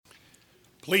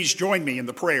Please join me in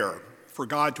the prayer for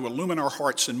God to illumine our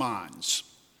hearts and minds.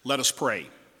 Let us pray.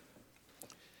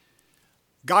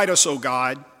 Guide us, O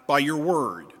God, by your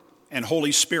word and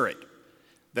Holy Spirit,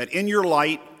 that in your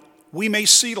light we may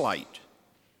see light,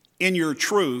 in your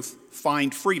truth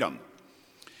find freedom,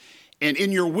 and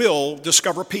in your will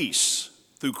discover peace.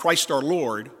 Through Christ our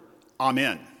Lord.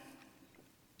 Amen.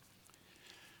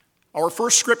 Our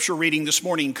first scripture reading this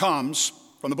morning comes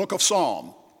from the book of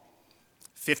Psalm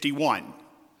 51.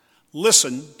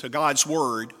 Listen to God's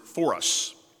word for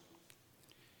us.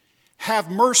 Have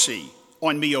mercy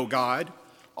on me, O God,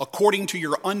 according to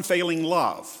your unfailing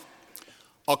love.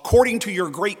 According to your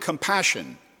great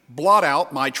compassion, blot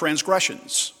out my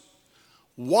transgressions.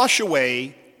 Wash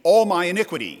away all my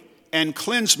iniquity and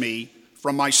cleanse me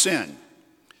from my sin.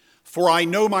 For I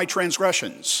know my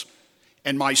transgressions,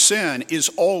 and my sin is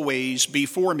always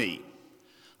before me.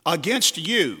 Against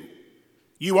you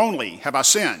only have I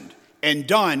sinned, and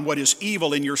done what is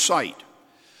evil in your sight.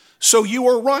 So you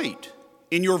are right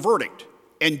in your verdict,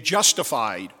 and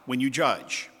justified when you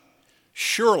judge.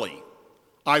 Surely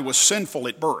I was sinful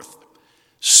at birth,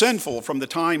 sinful from the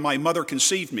time my mother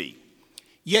conceived me.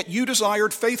 Yet you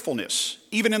desired faithfulness,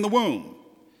 even in the womb.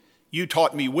 You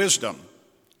taught me wisdom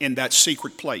in that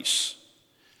secret place.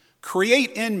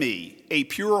 Create in me a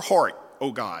pure heart,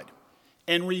 O God,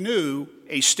 and renew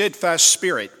a steadfast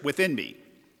spirit within me.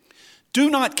 Do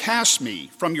not cast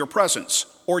me from your presence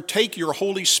or take your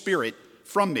Holy Spirit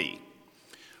from me.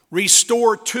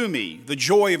 Restore to me the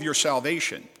joy of your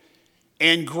salvation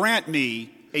and grant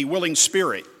me a willing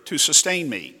spirit to sustain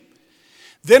me.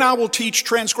 Then I will teach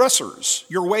transgressors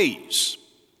your ways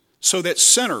so that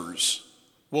sinners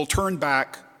will turn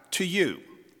back to you.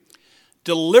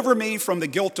 Deliver me from the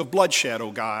guilt of bloodshed,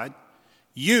 O God,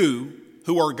 you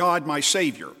who are God my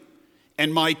Savior,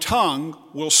 and my tongue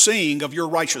will sing of your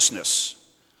righteousness.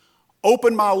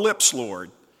 Open my lips,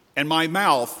 Lord, and my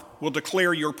mouth will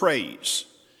declare your praise.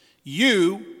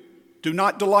 You do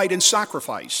not delight in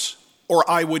sacrifice, or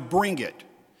I would bring it.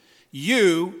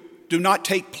 You do not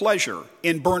take pleasure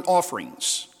in burnt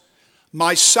offerings.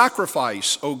 My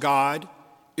sacrifice, O God,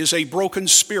 is a broken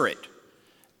spirit,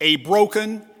 a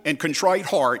broken and contrite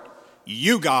heart,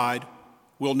 you, God,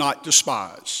 will not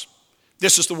despise.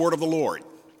 This is the word of the Lord.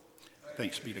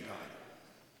 Thanks be to God.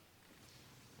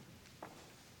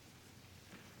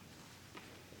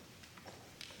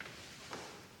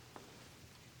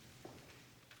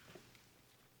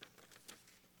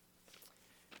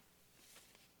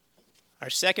 Our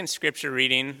second scripture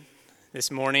reading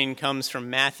this morning comes from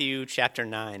Matthew chapter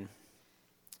 9.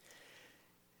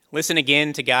 Listen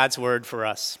again to God's word for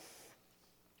us.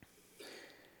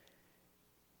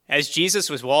 As Jesus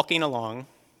was walking along,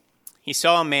 he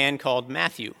saw a man called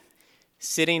Matthew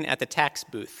sitting at the tax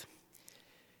booth.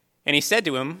 And he said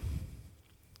to him,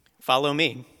 "Follow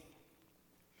me."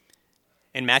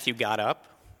 And Matthew got up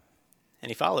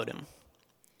and he followed him.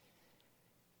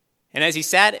 And as he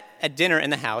sat at dinner in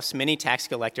the house, many tax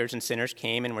collectors and sinners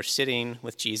came and were sitting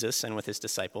with Jesus and with his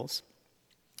disciples.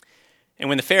 And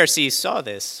when the Pharisees saw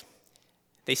this,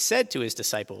 they said to his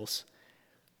disciples,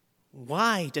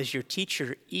 "Why does your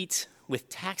teacher eat with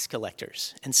tax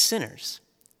collectors and sinners?"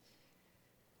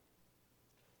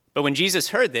 But when Jesus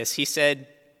heard this, he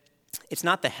said, "It's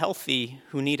not the healthy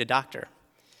who need a doctor,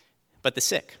 but the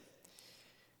sick.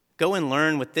 Go and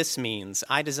learn what this means.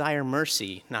 I desire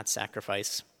mercy, not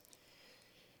sacrifice.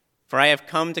 For I have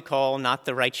come to call not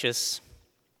the righteous,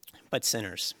 but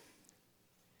sinners."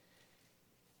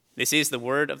 This is the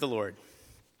word of the Lord.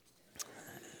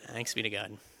 Thanks be to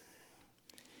God.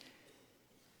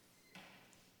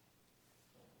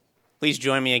 Please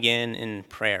join me again in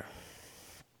prayer.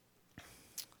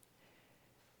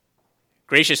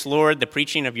 Gracious Lord, the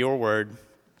preaching of your word,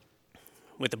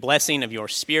 with the blessing of your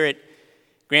Spirit,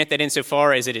 grant that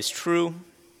insofar as it is true,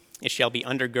 it shall be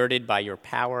undergirded by your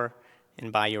power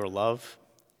and by your love.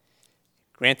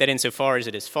 Grant that insofar as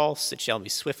it is false, it shall be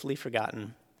swiftly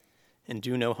forgotten and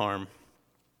do no harm.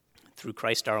 Through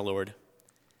Christ our Lord.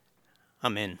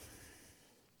 Amen.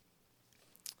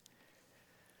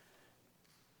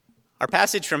 Our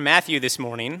passage from Matthew this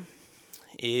morning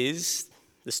is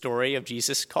the story of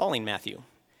Jesus calling Matthew,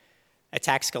 a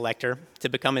tax collector, to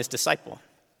become his disciple.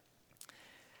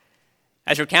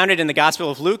 As recounted in the Gospel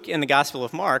of Luke and the Gospel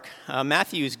of Mark,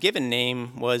 Matthew's given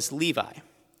name was Levi.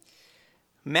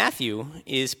 Matthew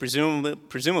is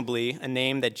presumably a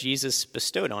name that Jesus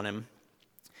bestowed on him.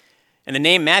 And the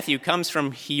name Matthew comes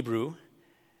from Hebrew,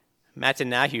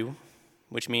 Matanahu,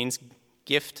 which means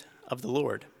gift of the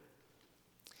Lord.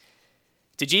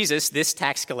 To Jesus, this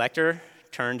tax collector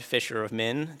turned fisher of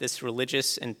men, this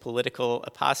religious and political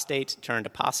apostate turned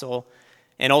apostle,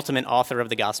 and ultimate author of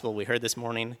the gospel we heard this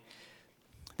morning,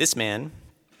 this man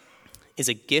is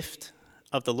a gift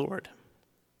of the Lord.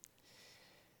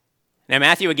 Now,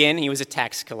 Matthew, again, he was a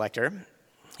tax collector.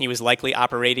 He was likely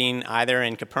operating either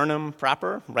in Capernaum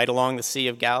proper, right along the Sea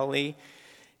of Galilee,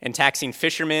 and taxing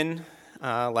fishermen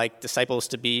like disciples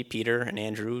to be Peter and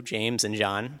Andrew, James and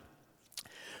John.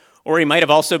 Or he might have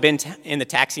also been in the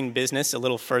taxing business a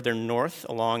little further north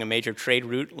along a major trade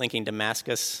route linking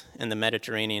Damascus and the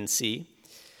Mediterranean Sea.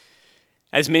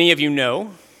 As many of you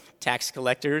know, tax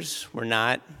collectors were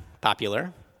not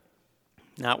popular,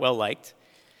 not well liked.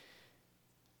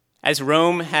 As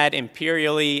Rome had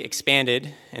imperially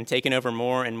expanded and taken over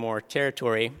more and more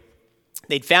territory,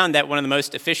 they'd found that one of the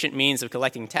most efficient means of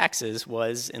collecting taxes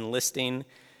was enlisting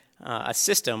a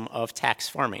system of tax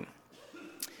farming,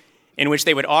 in which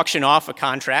they would auction off a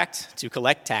contract to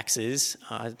collect taxes,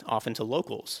 often to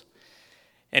locals.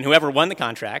 And whoever won the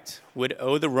contract would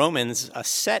owe the Romans a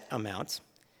set amount,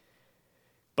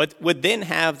 but would then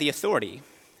have the authority,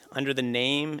 under the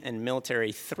name and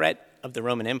military threat of the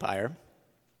Roman Empire,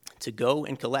 to go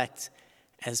and collect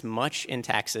as much in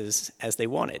taxes as they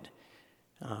wanted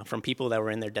from people that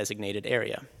were in their designated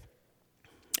area.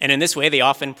 And in this way, they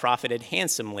often profited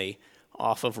handsomely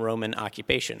off of Roman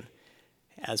occupation,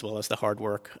 as well as the hard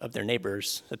work of their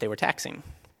neighbors that they were taxing.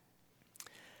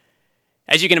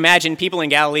 As you can imagine, people in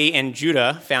Galilee and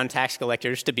Judah found tax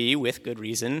collectors to be, with good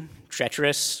reason,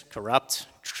 treacherous, corrupt,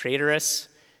 traitorous,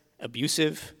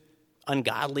 abusive,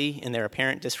 ungodly in their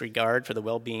apparent disregard for the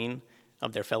well-being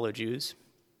of their fellow Jews.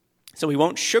 So we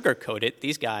won't sugarcoat it.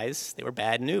 These guys, they were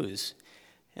bad news.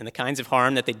 And the kinds of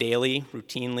harm that they daily,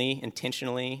 routinely,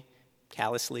 intentionally,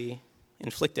 callously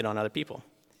inflicted on other people.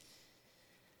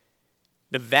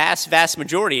 The vast, vast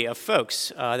majority of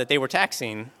folks that they were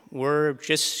taxing were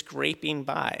just scraping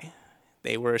by.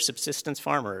 They were subsistence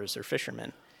farmers or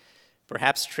fishermen,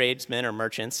 perhaps tradesmen or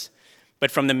merchants,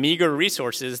 but from the meager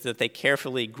resources that they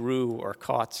carefully grew or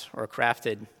caught or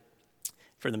crafted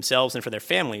for themselves and for their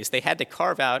families, they had to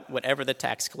carve out whatever the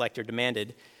tax collector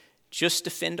demanded just to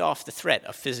fend off the threat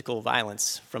of physical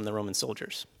violence from the Roman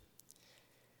soldiers.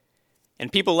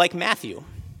 And people like Matthew,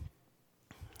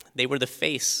 they were the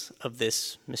face of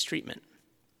this mistreatment.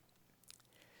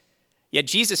 Yet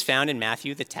Jesus found in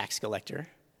Matthew, the tax collector,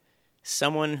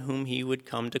 someone whom he would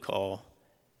come to call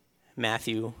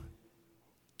Matthew,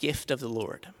 gift of the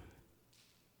Lord.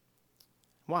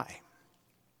 Why?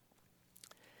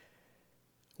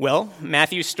 Well,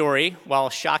 Matthew's story, while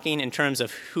shocking in terms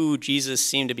of who Jesus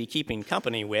seemed to be keeping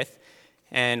company with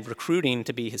and recruiting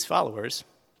to be his followers,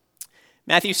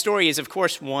 Matthew's story is, of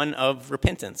course, one of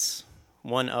repentance,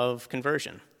 one of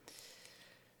conversion.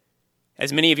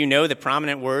 As many of you know, the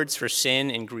prominent words for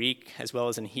sin in Greek as well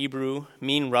as in Hebrew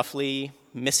mean roughly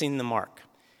missing the mark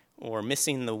or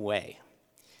missing the way.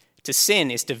 To sin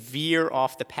is to veer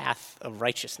off the path of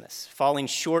righteousness, falling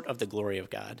short of the glory of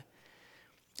God.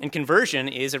 And conversion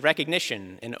is a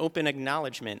recognition, an open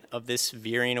acknowledgement of this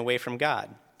veering away from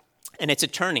God. And it's a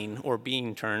turning or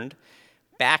being turned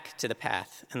back to the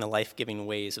path and the life-giving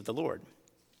ways of the Lord.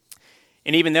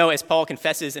 And even though, as Paul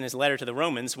confesses in his letter to the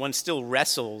Romans, one still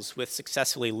wrestles with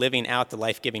successfully living out the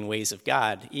life-giving ways of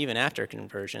God, even after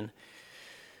conversion,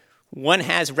 one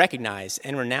has recognized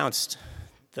and renounced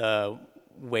the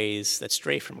ways that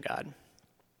stray from God.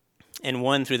 And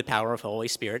one, through the power of the Holy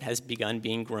Spirit, has begun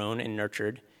being grown and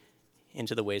nurtured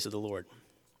into the ways of the Lord.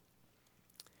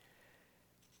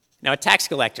 Now, a tax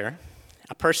collector,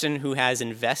 a person who has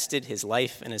invested his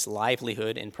life and his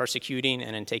livelihood in persecuting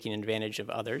and in taking advantage of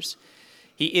others,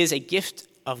 he is a gift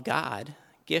of God,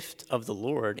 gift of the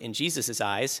Lord in Jesus'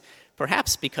 eyes,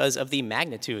 perhaps because of the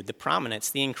magnitude, the prominence,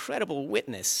 the incredible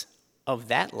witness of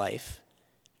that life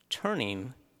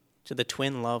turning to the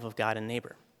twin love of God and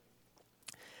neighbor.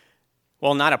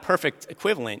 While not a perfect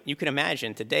equivalent, you can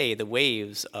imagine today the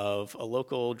waves of a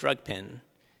local drug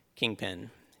kingpin,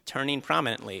 turning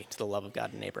prominently to the love of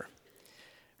God and neighbor.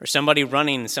 Or somebody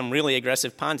running some really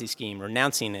aggressive Ponzi scheme,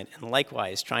 renouncing it, and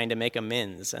likewise trying to make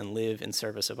amends and live in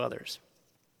service of others.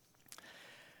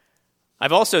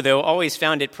 I've also, though, always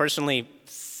found it personally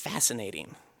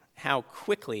fascinating how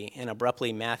quickly and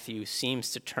abruptly Matthew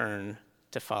seems to turn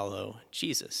to follow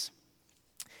Jesus.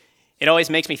 It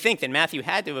always makes me think that Matthew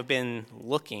had to have been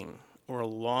looking or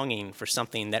longing for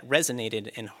something that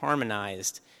resonated and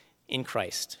harmonized in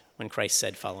Christ when Christ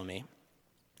said, "Follow me."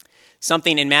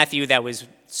 Something in Matthew that was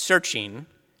searching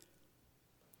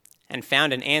and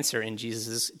found an answer in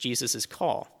Jesus'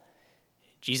 call,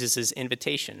 Jesus'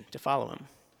 invitation to follow him.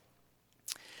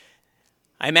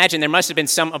 I imagine there must have been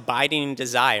some abiding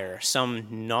desire,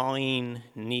 some gnawing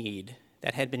need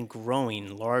that had been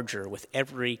growing larger with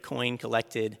every coin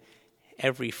collected,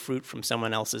 every fruit from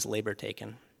someone else's labor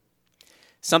taken.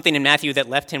 Something in Matthew that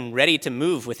left him ready to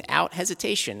move without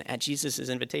hesitation at Jesus'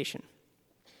 invitation.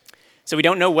 So we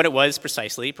don't know what it was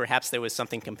precisely. Perhaps there was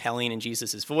something compelling in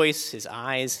Jesus' voice, his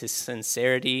eyes, his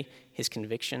sincerity, his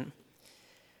conviction.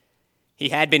 He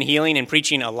had been healing and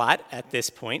preaching a lot at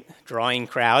this point, drawing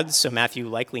crowds, so Matthew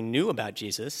likely knew about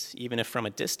Jesus, even if from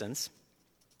a distance.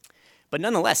 But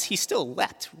nonetheless, he still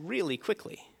leapt really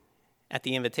quickly at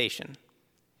the invitation.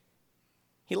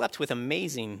 He leapt with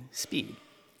amazing speed.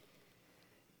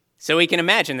 So we can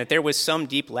imagine that there was some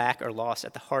deep lack or loss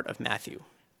at the heart of Matthew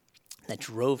that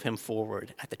drove him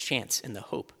forward at the chance and the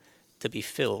hope to be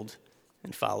filled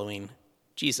and following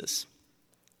Jesus.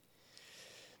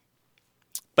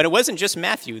 But it wasn't just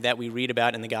Matthew that we read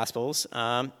about in the Gospels.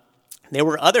 There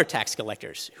were other tax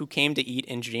collectors who came to eat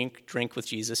and drink with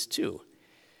Jesus too.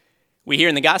 We hear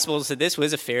in the Gospels that this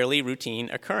was a fairly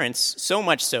routine occurrence, so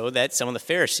much so that some of the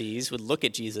Pharisees would look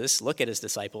at Jesus, look at his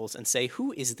disciples, and say,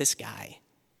 "Who is this guy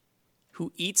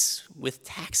who eats with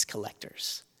tax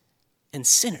collectors and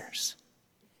sinners?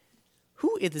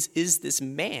 Who is this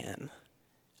man,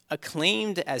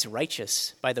 acclaimed as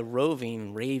righteous by the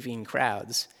roving, raving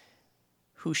crowds,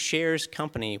 who shares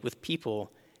company with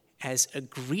people as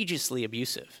egregiously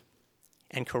abusive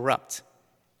and corrupt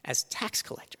as tax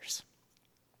collectors?"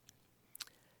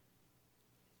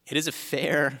 It is a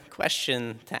fair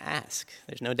question to ask.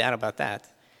 There's no doubt about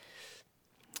that.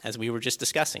 As we were just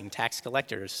discussing, tax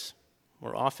collectors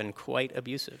were often quite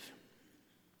abusive.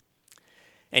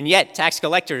 And yet, tax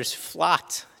collectors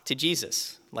flocked to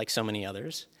Jesus, like so many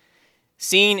others,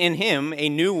 seeing in him a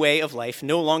new way of life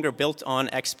no longer built on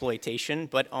exploitation,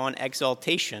 but on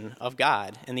exaltation of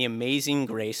God and the amazing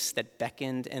grace that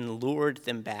beckoned and lured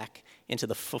them back into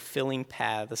the fulfilling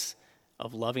paths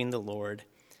of loving the Lord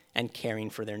and caring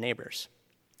for their neighbors.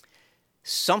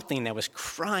 Something that was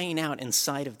crying out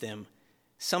inside of them,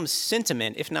 some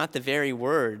sentiment, if not the very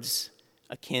words,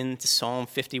 akin to Psalm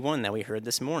 51 that we heard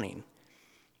this morning.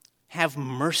 "Have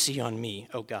mercy on me,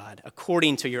 O God,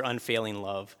 according to your unfailing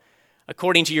love.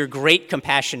 According to your great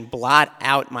compassion, blot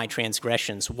out my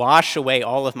transgressions, wash away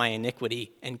all of my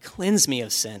iniquity, and cleanse me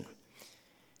of sin.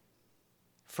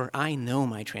 For I know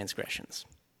my transgressions,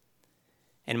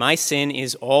 and my sin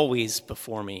is always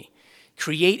before me.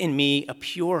 Create in me a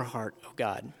pure heart, O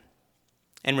God,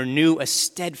 and renew a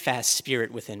steadfast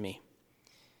spirit within me.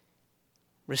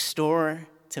 Restore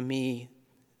to me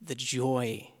the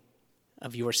joy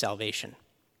of your salvation,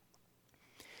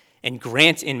 and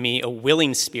grant in me a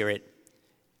willing spirit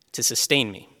to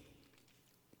sustain me."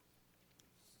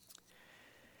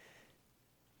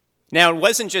 Now, it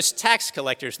wasn't just tax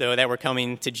collectors, though, that were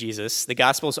coming to Jesus. The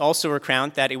Gospels also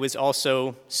recount that it was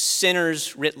also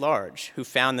sinners writ large who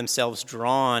found themselves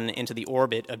drawn into the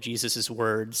orbit of Jesus'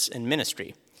 words and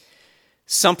ministry.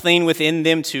 Something within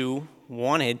them, too,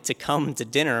 wanted to come to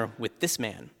dinner with this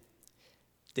man,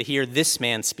 to hear this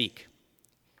man speak,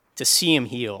 to see him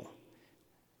heal,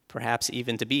 perhaps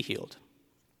even to be healed.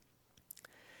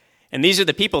 And these are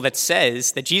the people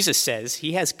that Jesus says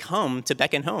he has come to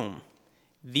beckon home.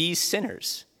 These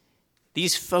sinners,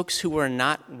 these folks who are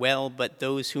not well, but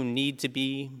those who need to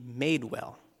be made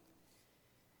well.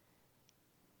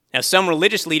 Now, some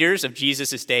religious leaders of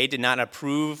Jesus' day did not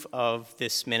approve of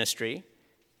this ministry,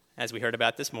 as we heard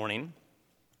about this morning.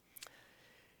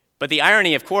 But the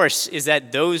irony, of course, is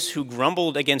that those who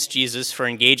grumbled against Jesus for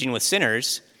engaging with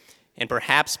sinners and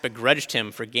perhaps begrudged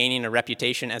him for gaining a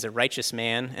reputation as a righteous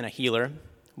man and a healer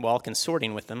while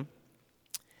consorting with them,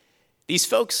 these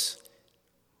folks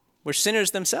were sinners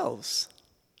themselves.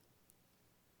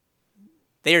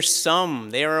 They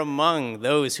are among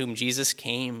those whom Jesus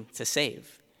came to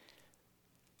save.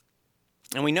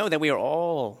 And we know that we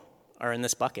all are in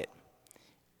this bucket.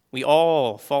 We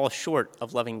all fall short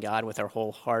of loving God with our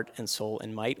whole heart and soul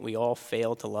and might. We all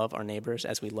fail to love our neighbors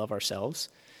as we love ourselves.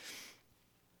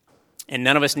 And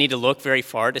none of us need to look very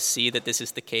far to see that this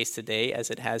is the case today, as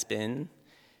it has been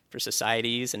for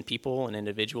societies and people and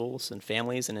individuals and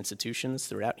families and institutions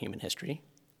throughout human history.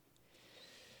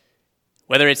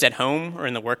 Whether it's at home or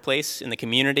in the workplace, in the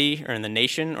community or in the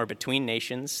nation or between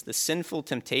nations, the sinful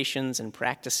temptations and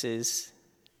practices,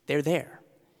 they're there.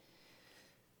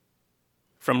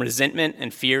 From resentment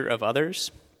and fear of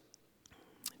others,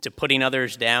 to putting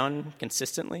others down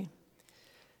consistently,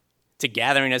 to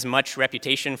gathering as much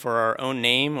reputation for our own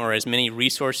name or as many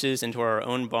resources into our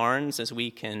own barns as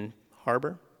we can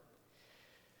harbor,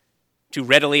 to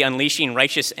readily unleashing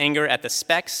righteous anger at the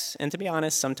specks, and to be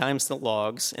honest, sometimes the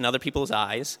logs in other people's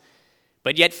eyes,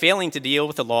 but yet failing to deal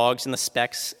with the logs and the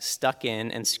specks stuck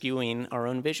in and skewing our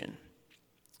own vision.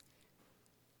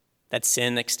 That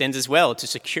sin extends as well to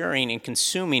securing and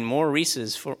consuming more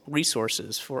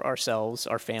resources for ourselves,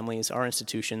 our families, our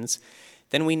institutions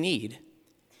than we need,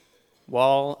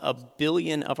 while 1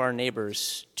 billion of our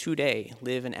neighbors today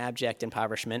live in abject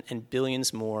impoverishment and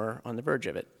billions more on the verge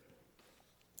of it.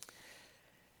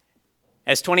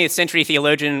 As 20th century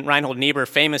theologian Reinhold Niebuhr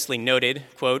famously noted,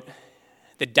 quote,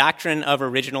 "The doctrine of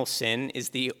original sin is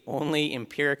the only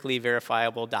empirically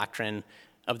verifiable doctrine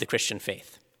of the Christian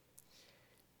faith."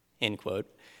 End quote.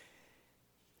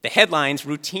 The headlines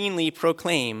routinely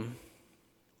proclaim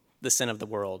the sin of the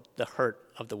world, the hurt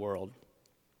of the world,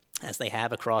 as they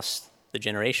have across the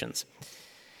generations.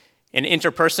 In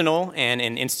interpersonal and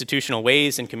in institutional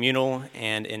ways, in communal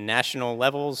and in national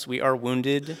levels, we are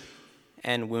wounded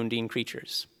and wounding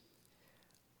creatures,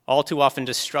 all too often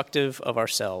destructive of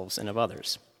ourselves and of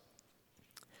others.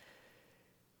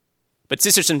 But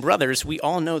sisters and brothers, we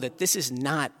all know that this is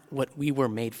not what we were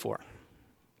made for.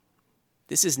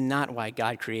 This is not why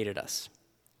God created us.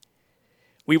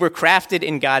 We were crafted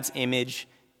in God's image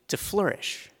to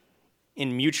flourish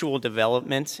in mutual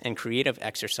development and creative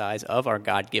exercise of our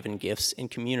God-given gifts in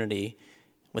community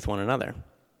with one another.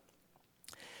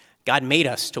 God made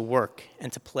us to work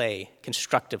and to play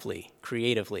constructively,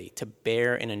 creatively, to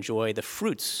bear and enjoy the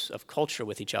fruits of culture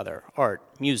with each other: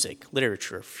 art, music,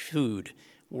 literature, food,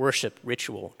 worship,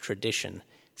 ritual, tradition,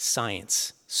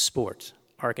 science, sport,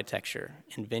 architecture,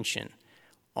 invention.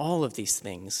 All of these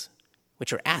things,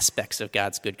 which are aspects of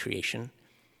God's good creation,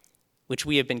 which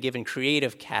we have been given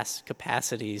creative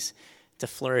capacities to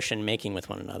flourish in making with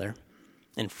one another,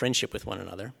 in friendship with one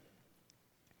another.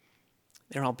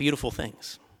 They're all beautiful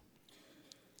things.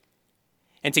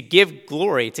 And to give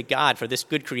glory to God for this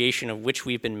good creation of which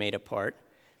we've been made a part,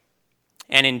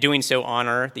 and in doing so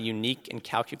honor the unique and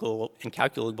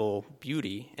incalculable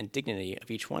beauty and dignity of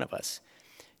each one of us,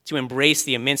 to embrace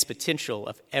the immense potential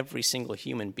of every single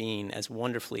human being as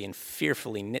wonderfully and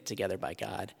fearfully knit together by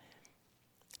God.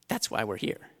 That's why we're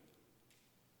here.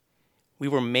 We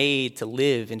were made to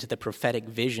live into the prophetic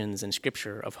visions in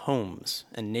Scripture of homes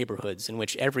and neighborhoods in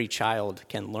which every child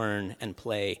can learn and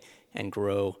play and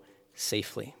grow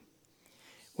safely,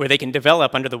 where they can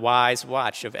develop under the wise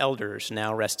watch of elders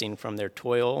now resting from their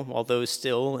toil, while those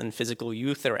still in physical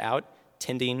youth are out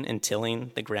tending and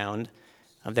tilling the ground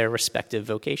of their respective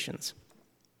vocations.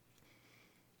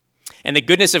 And the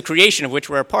goodness of creation of which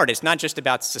we're a part, it's not just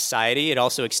about society, it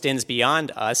also extends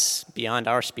beyond us, beyond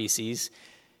our species,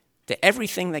 to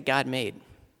everything that God made.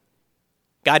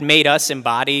 God made us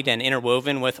embodied and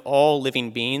interwoven with all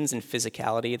living beings and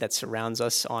physicality that surrounds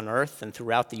us on earth and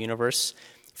throughout the universe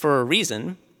for a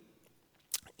reason.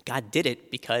 God did it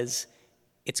because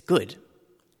it's good.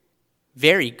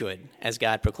 Very good, as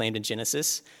God proclaimed in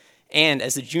Genesis. And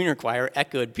as the junior choir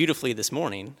echoed beautifully this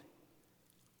morning,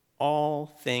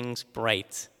 all things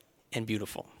bright and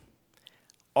beautiful,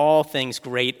 all things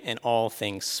great and all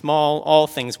things small, all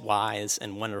things wise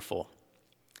and wonderful.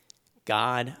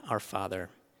 God, our Father,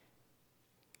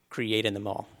 created them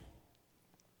all.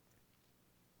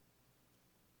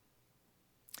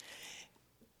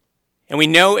 And we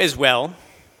know as well,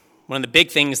 one of the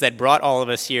big things that brought all of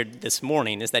us here this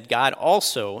morning is that God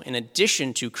also, in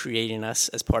addition to creating us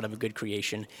as part of a good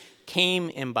creation, came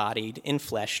embodied,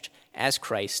 enfleshed as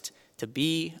Christ to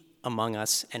be among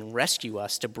us and rescue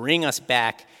us, to bring us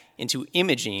back into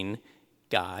imaging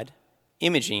God,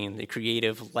 imaging the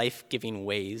creative, life-giving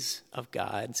ways of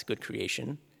God's good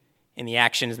creation in the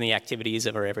actions and the activities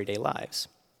of our everyday lives.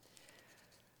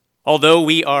 Although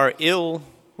we are ill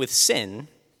with sin,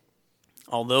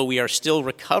 although we are still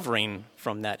recovering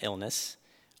from that illness,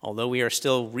 although we are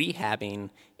still rehabbing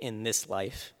in this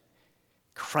life,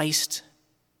 Christ,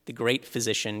 the great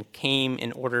physician, came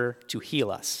in order to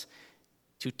heal us,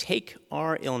 to take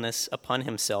our illness upon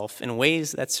himself in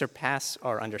ways that surpass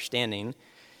our understanding,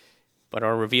 but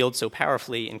are revealed so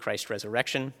powerfully in Christ's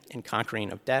resurrection and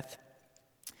conquering of death.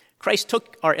 Christ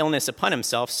took our illness upon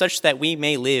himself such that we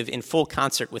may live in full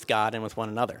concert with God and with one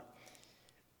another.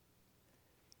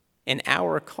 And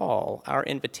our call, our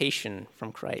invitation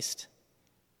from Christ,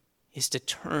 is to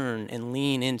turn and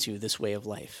lean into this way of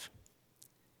life.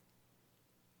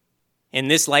 In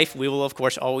this life, we will, of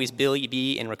course, always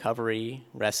be in recovery,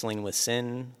 wrestling with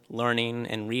sin, learning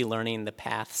and relearning the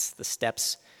paths, the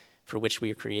steps for which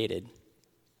we are created.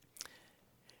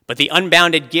 But the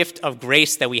unbounded gift of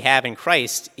grace that we have in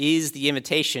Christ is the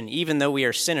invitation, even though we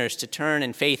are sinners, to turn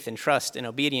in faith and trust and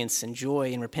obedience and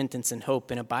joy and repentance and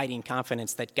hope and abiding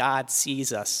confidence that God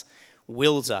sees us,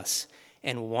 wills us,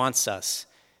 and wants us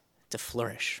to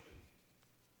flourish.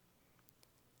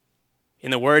 In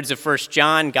the words of 1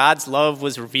 John, God's love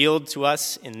was revealed to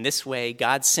us in this way.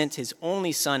 God sent his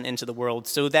only Son into the world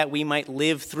so that we might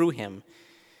live through him.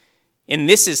 And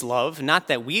this is love, not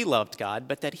that we loved God,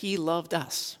 but that he loved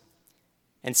us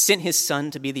and sent his Son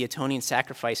to be the atoning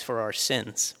sacrifice for our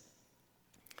sins.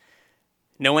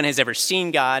 No one has ever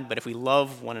seen God, but if we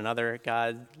love one another,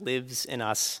 God lives in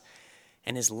us,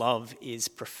 and his love is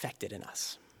perfected in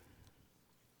us.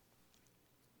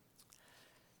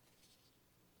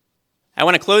 I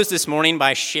want to close this morning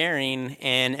by sharing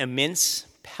an immense,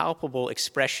 palpable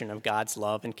expression of God's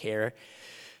love and care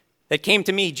that came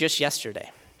to me just yesterday,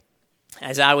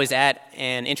 as I was at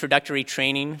an introductory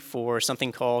training for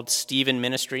something called Stephen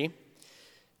Ministry.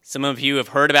 Some of you have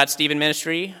heard about Stephen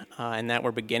Ministry, and that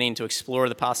we're beginning to explore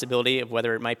the possibility of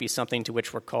whether it might be something to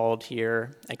which we're called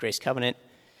here at Grace Covenant.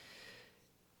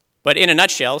 But in a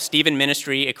nutshell, Stephen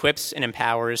Ministry equips and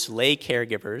empowers lay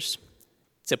caregivers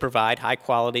to provide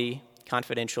high-quality,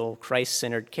 confidential,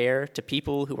 Christ-centered care to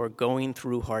people who are going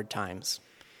through hard times,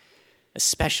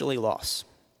 especially loss.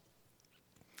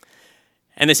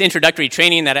 And this introductory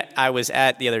training that I was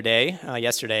at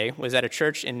yesterday, was at a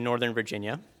church in Northern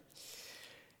Virginia.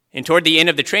 And toward the end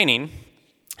of the training,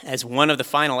 as one of the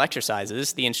final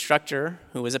exercises, the instructor,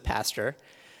 who was a pastor,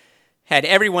 had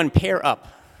everyone pair up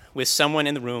with someone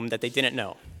in the room that they didn't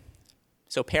know.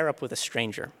 So pair up with a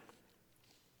stranger.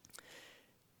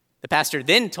 The pastor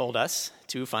then told us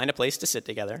to find a place to sit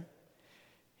together.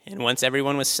 And once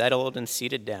everyone was settled and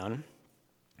seated down,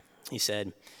 he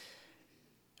said,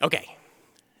 "Okay,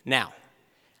 now,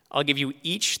 I'll give you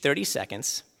each 30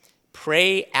 seconds.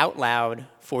 Pray out loud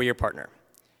for your partner.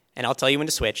 And I'll tell you when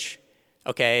to switch.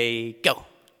 Okay, go."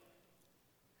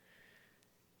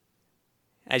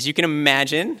 As you can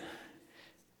imagine,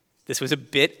 this was a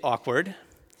bit awkward,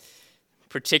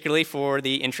 particularly for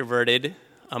the introverted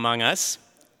among us.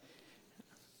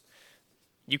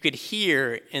 You could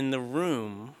hear in the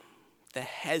room the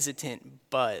hesitant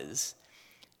buzz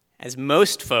as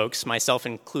most folks, myself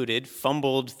included,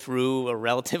 fumbled through a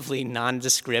relatively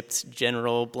nondescript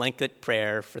general blanket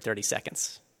prayer for 30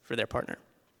 seconds for their partner.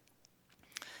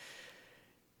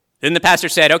 Then the pastor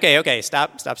said, okay,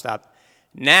 stop.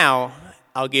 Now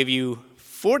I'll give you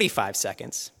 45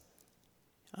 seconds.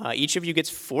 Each of you gets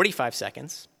 45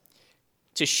 seconds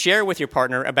to share with your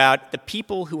partner about the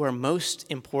people who are most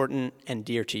important and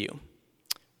dear to you.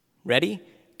 Ready?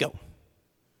 Go.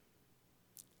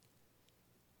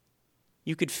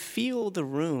 You could feel the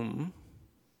room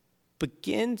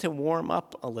begin to warm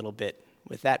up a little bit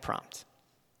with that prompt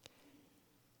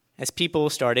as people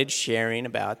started sharing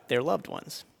about their loved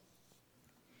ones.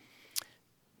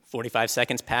 45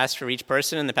 seconds passed for each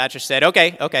person, and the pastor said,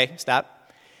 okay,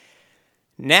 stop.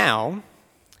 Now,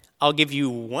 I'll give you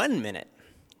 1 minute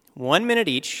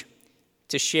each,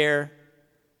 to share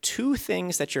 2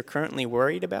 things that you're currently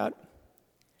worried about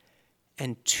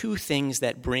and 2 things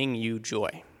that bring you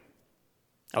joy.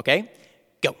 Okay?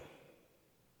 Go.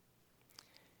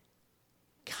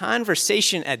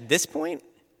 Conversation at this point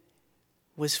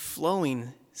was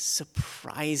flowing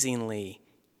surprisingly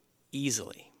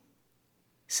easily,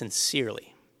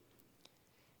 sincerely.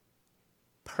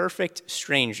 Perfect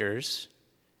strangers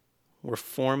were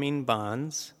forming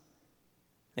bonds.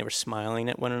 They were smiling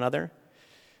at one another.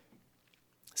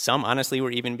 Some, honestly,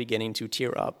 were even beginning to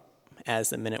tear up as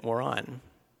the minute wore on,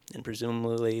 and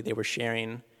presumably they were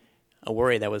sharing a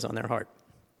worry that was on their heart,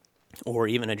 or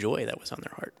even a joy that was on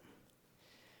their heart.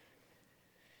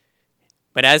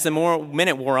 But as the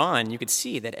minute wore on, you could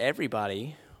see that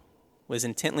everybody was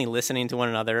intently listening to one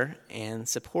another and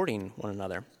supporting one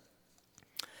another.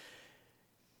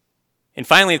 And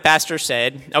finally, the pastor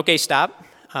said, okay, stop.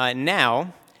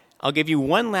 Now, I'll give you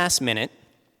 1 last minute.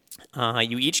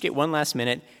 You each get 1 last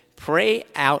minute. Pray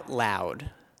out loud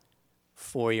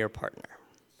for your partner.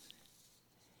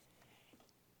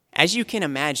 As you can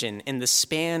imagine, in the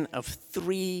span of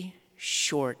 3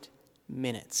 short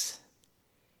minutes,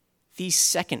 these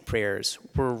second prayers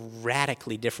were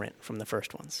radically different from the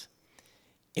first ones.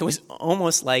 It was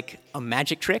almost like a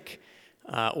magic trick,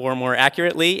 or more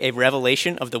accurately, a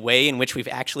revelation of the way in which we've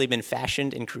actually been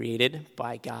fashioned and created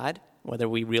by God, whether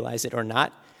we realize it or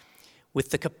not, with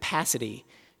the capacity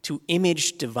to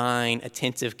image divine,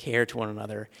 attentive care to one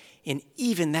another in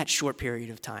even that short period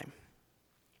of time.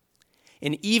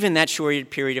 In even that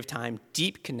short period of time,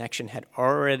 deep connection had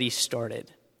already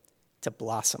started to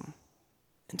blossom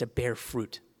and to bear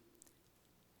fruit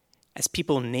as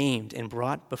people named and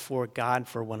brought before God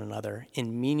for one another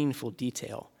in meaningful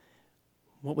detail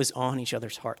what was on each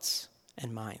other's hearts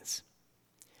and minds,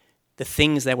 the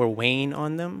things that were weighing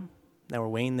on them, that were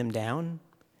weighing them down,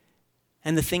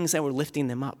 and the things that were lifting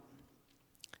them up.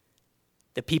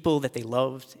 the people that they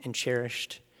loved and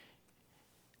cherished,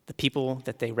 the people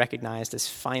that they recognized as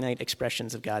finite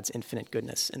expressions of God's infinite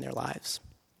goodness in their lives.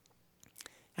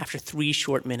 After 3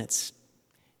 short minutes,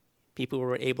 people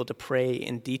were able to pray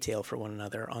in detail for one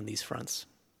another on these fronts.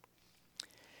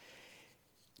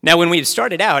 Now, when we had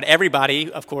started out,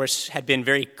 everybody, of course, had been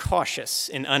very cautious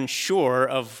and unsure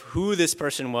of who this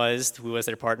person was, who was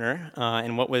their partner,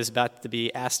 and what was about to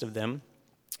be asked of them.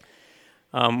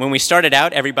 When we started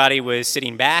out, everybody was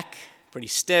sitting back, pretty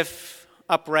stiff,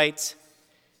 upright.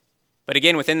 But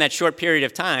again, within that short period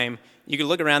of time, you could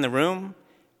look around the room,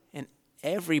 and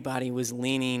everybody was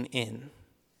leaning in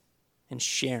and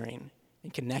sharing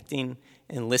and connecting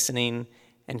and listening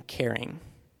and caring,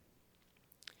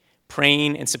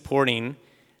 praying and supporting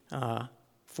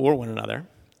for one another,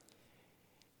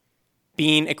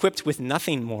 being equipped with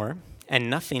nothing more and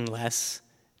nothing less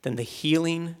than the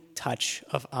healing touch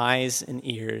of eyes and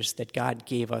ears that God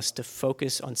gave us to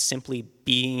focus on simply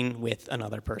being with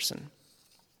another person.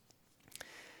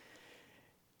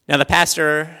 Now, the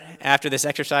pastor, after this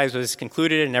exercise was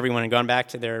concluded and everyone had gone back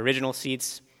to their original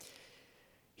seats,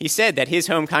 he said that his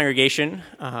home congregation,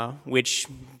 which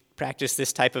practiced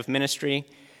this type of ministry,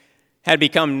 had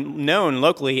become known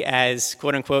locally as,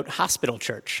 quote-unquote, hospital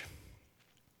church,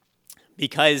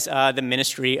 because the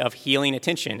ministry of healing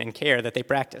attention and care that they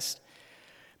practiced,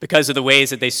 because of the ways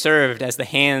that they served as the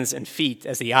hands and feet,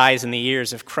 as the eyes and the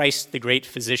ears of Christ, the great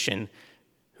physician,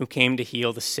 who came to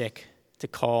heal the sick, to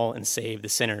call and save the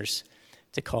sinners,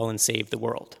 to call and save the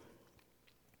world.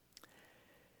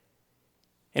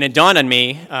 And it dawned on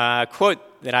me, a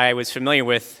quote that I was familiar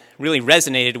with really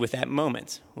resonated with that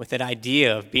moment, with that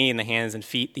idea of being the hands and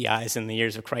feet, the eyes and the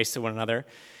ears of Christ to one another.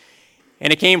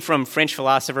 And it came from French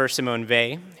philosopher Simone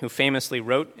Weil, who famously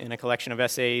wrote in a collection of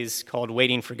essays called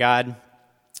Waiting for God,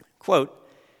 quote,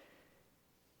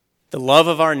 "The love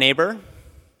of our neighbor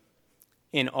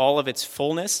in all of its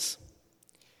fullness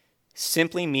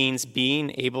simply means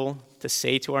being able to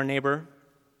say to our neighbor,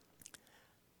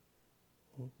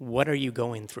 'What are you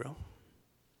going through?'"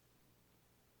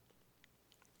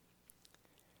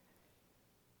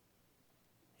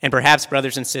 And perhaps,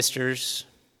 brothers and sisters,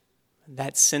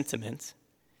 that sentiment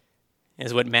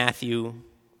is what Matthew,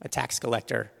 a tax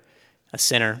collector, a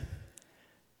sinner,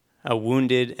 a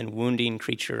wounded and wounding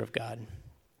creature of God,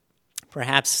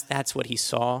 perhaps that's what he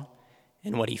saw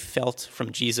and what he felt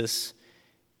from Jesus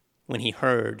when he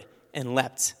heard and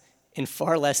leapt in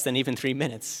far less than even 3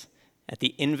 minutes at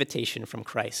the invitation from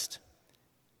Christ,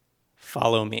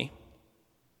 "Follow me."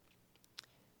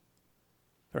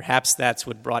 Perhaps that's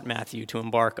what brought Matthew to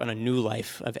embark on a new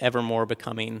life of evermore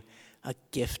becoming a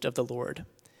gift of the Lord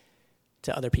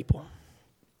to other people.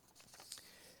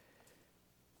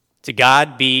 To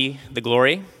God be the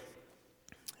glory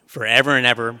forever and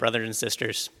ever, brothers and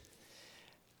sisters.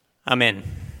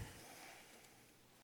 Amen.